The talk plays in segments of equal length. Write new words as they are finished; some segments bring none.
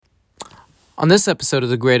On this episode of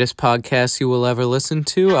the greatest podcast you will ever listen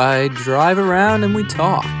to, I drive around and we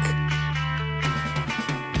talk.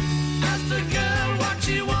 Asked a girl what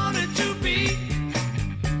she wanted to be.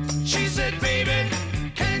 She said, baby,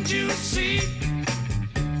 can't you see?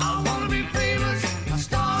 I want to be famous, a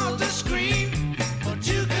star to screen, but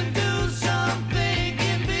you can do something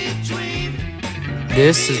in between.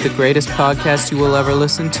 This is the greatest podcast you will ever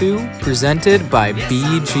listen to, presented by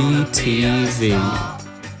BGTV.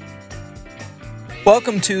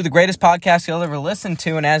 Welcome to the greatest podcast you'll ever listen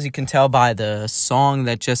to, and as you can tell by the song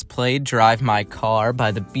that just played, Drive My Car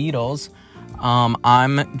by the Beatles,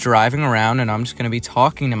 I'm driving around and I'm just going to be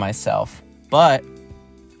talking to myself, but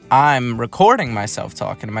I'm recording myself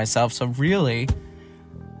talking to myself, so really,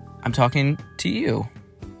 I'm talking to you,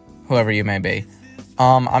 whoever you may be.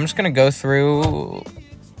 I'm just going to go through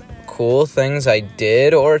cool things I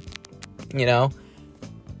did, or,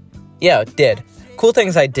 cool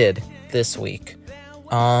things I did this week.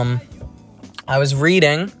 I was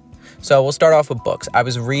reading, so we'll start off with books. I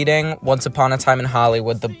was reading Once Upon a Time in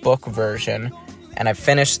Hollywood, the book version, and I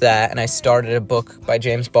finished that, and I started a book by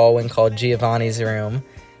James Baldwin called Giovanni's Room.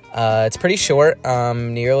 It's pretty short.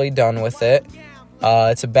 I'm nearly done with it.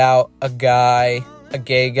 It's about a gay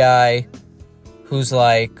guy, who's,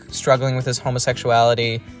 struggling with his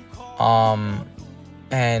homosexuality,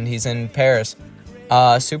 and he's in Paris.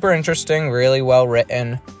 Super interesting, really well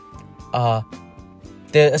written.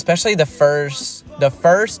 Especially the first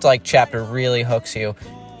chapter really hooks you.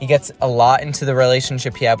 He gets a lot into the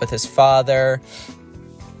relationship he had with his father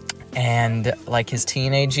and his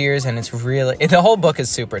teenage years, and it's really, the whole book is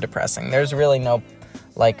super depressing. There's really no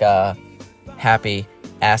happy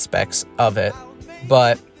aspects of it,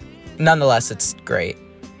 but nonetheless it's great.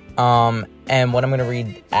 And what I'm gonna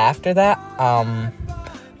read after that,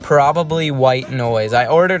 probably White Noise. I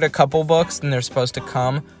ordered a couple books and they're supposed to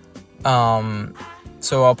come.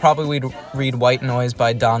 So I'll probably read White Noise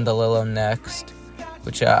by Don DeLillo next,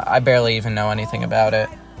 which I barely even know anything about it.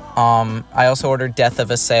 I also ordered Death of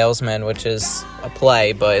a Salesman, which is a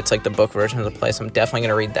play, but it's the book version of the play, so I'm definitely going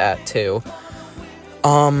to read that too.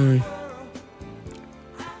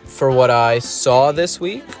 For what I saw this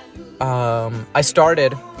week, I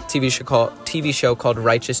started a TV show called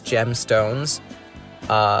Righteous Gemstones.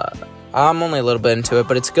 I'm only a little bit into it,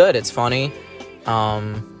 but it's good. It's funny.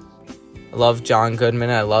 I love John Goodman.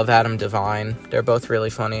 I love Adam Devine. They're both really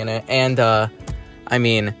funny in it. And, I can't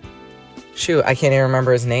even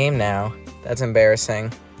remember his name now. That's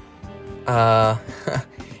embarrassing. Here,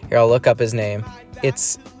 I'll look up his name.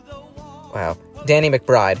 Danny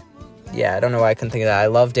McBride. Yeah, I don't know why I couldn't think of that. I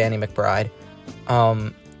love Danny McBride.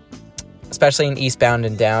 Especially in Eastbound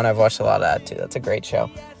and Down. I've watched a lot of that, too. That's a great show.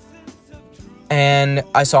 And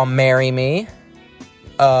I saw Marry Me.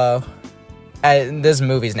 There's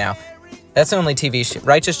movies now. That's the only TV show.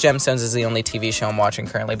 Righteous Gemstones is the only TV show I'm watching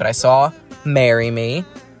currently, but I saw Marry Me.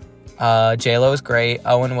 J-Lo was great.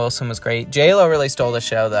 Owen Wilson was great. J-Lo really stole the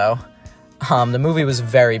show, though. The movie was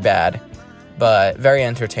very bad, but very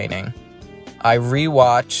entertaining. I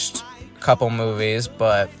rewatched a couple movies,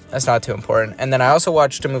 but that's not too important. And then I also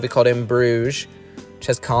watched a movie called In Bruges, which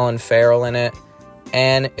has Colin Farrell in it.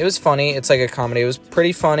 And it was funny. It's like a comedy. It was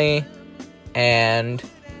pretty funny and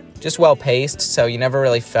just well-paced, so you never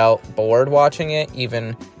really felt bored watching it,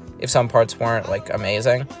 even if some parts weren't,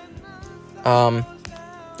 amazing. And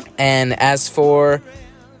as for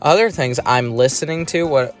other things I'm listening to,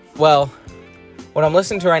 what I'm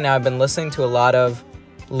listening to right now, I've been listening to a lot of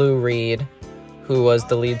Lou Reed, who was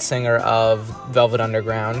the lead singer of Velvet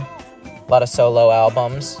Underground. A lot of solo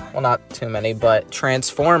albums. Well, not too many, but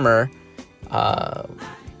Transformer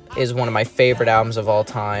is one of my favorite albums of all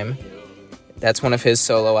time. That's one of his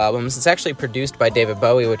solo albums. It's actually produced by David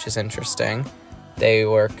Bowie, which is interesting. They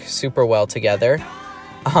work super well together.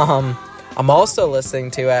 I'm also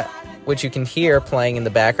listening to, which you can hear playing in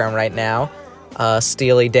the background right now,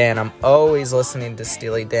 Steely Dan. I'm always listening to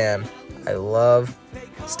Steely Dan. I love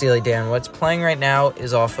Steely Dan. What's playing right now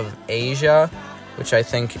is off of Asia, which I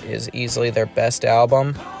think is easily their best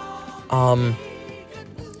album. I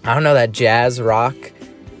don't know, that jazz rock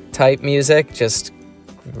type music just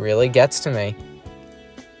really gets to me.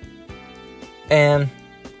 And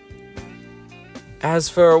as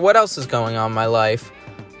for what else is going on in my life,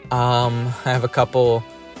 I have a couple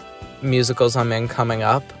musicals I'm in coming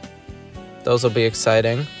up. Those will be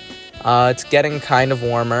exciting. It's getting kind of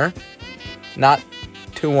warmer. Not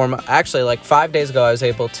too warm. Actually, 5 days ago, I was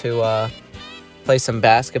able to play some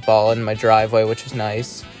basketball in my driveway, which was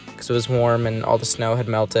nice because it was warm and all the snow had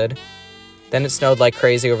melted. Then it snowed like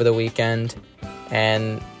crazy over the weekend,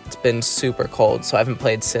 and it's been super cold, so I haven't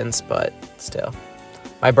played since, but still.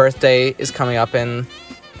 My birthday is coming up in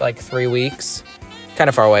like 3 weeks. Kind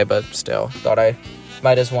of far away, but still. Thought I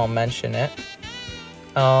might as well mention it.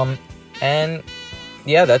 And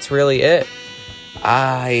yeah, that's really it.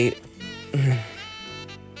 I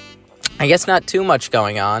guess not too much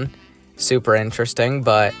going on. Super interesting,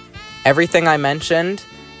 but everything I mentioned,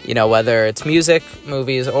 you know, whether it's music,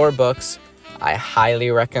 movies, or books, I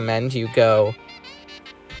highly recommend you go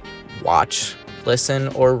watch, listen,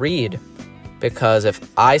 or read. Because if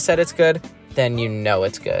I said it's good, then you know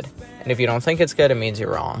it's good. And if you don't think it's good, it means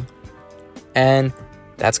you're wrong. And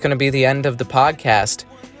that's going to be the end of the podcast.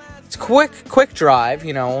 It's a quick drive,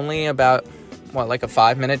 you know, only about, like a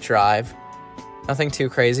 5-minute drive. Nothing too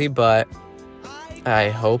crazy, but I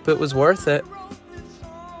hope it was worth it.